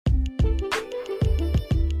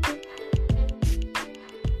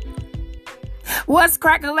What's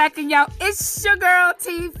crackalacking, y'all? It's your girl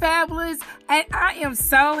T Fabulous, and I am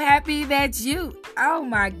so happy that you, oh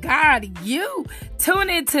my God, you tune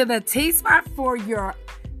into the T Spot for your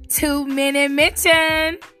 2-minute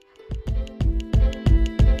mention.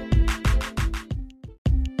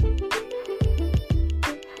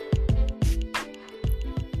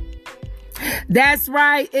 That's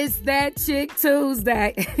right, it's that Chic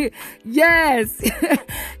Tuesday. Yes,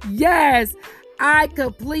 yes. I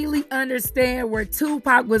completely understand where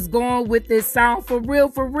Tupac was going with this song. For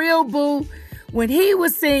real, boo. When he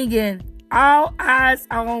was singing All Eyes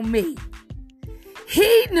on Me,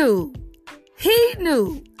 he knew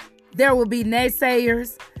there would be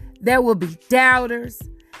naysayers, there would be doubters,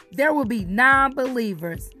 there would be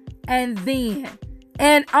non-believers. And then,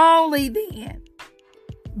 and only then,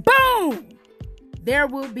 boom, there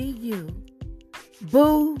will be you,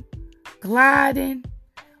 boo, gliding,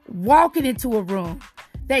 walking into a room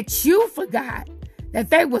that you forgot that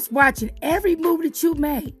they was watching every move that you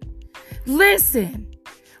made. Listen,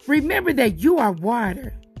 remember that you are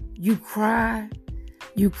water. You cry,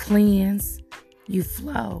 you cleanse, you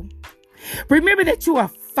flow. Remember that you are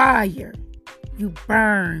fire. You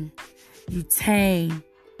burn, you tame,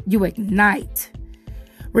 you ignite.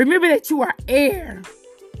 Remember that you are air.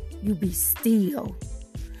 You be still,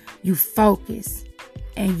 you focus,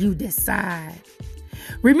 and you decide.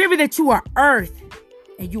 Remember that you are earth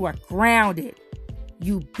and you are grounded.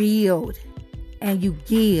 You build and you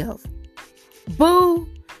give. Boo,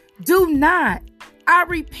 do not, I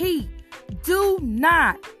repeat, do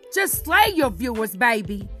not just slay your viewers,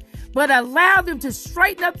 baby, but allow them to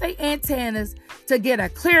straighten up their antennas to get a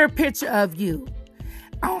clearer picture of you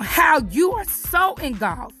on how you are so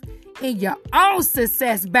engulfed in your own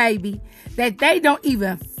success, baby, that they don't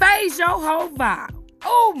even phase your whole vibe.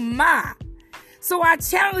 Oh my. So I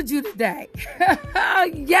challenge you today.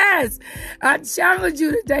 Yes, I challenge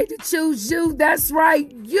you today to choose you. That's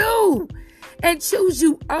right, you. And choose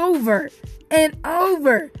you over and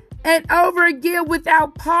over and over again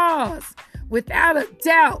without pause, without a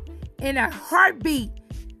doubt, in a heartbeat.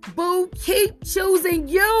 Boo, keep choosing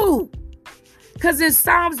you. Because in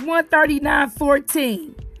Psalms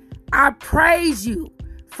 139:14, I praise you,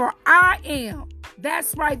 for I am.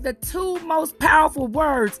 That's right, the two most powerful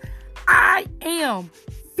words. I am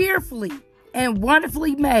fearfully and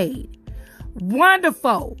wonderfully made.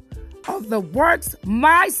 Wonderful of the works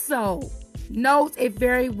my soul knows it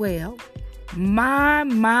very well. My.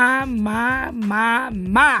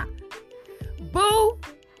 Boo,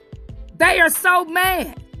 they are so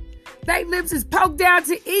mad. Their lips is poked down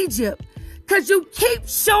to Egypt because you keep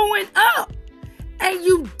showing up and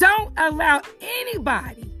you don't allow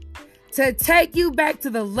anybody to take you back to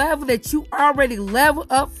the level that you already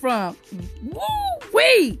leveled up from.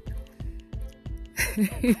 Woo-wee!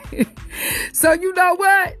 So you know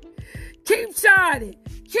what? Keep shining.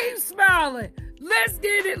 Keep smiling. Let's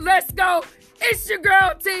get it. Let's go. It's your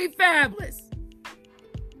girl, T Fabulous.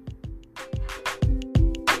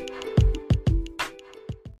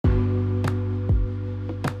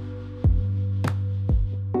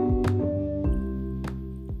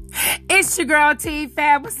 It's your girl T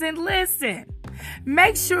Fabulous, and listen,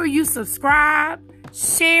 make sure you subscribe,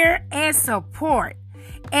 share, and support.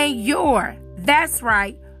 And that's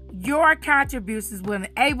right, your contributions will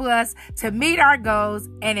enable us to meet our goals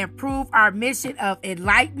and improve our mission of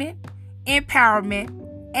enlightenment, empowerment,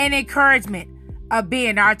 and encouragement of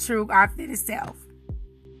being our true, authentic self.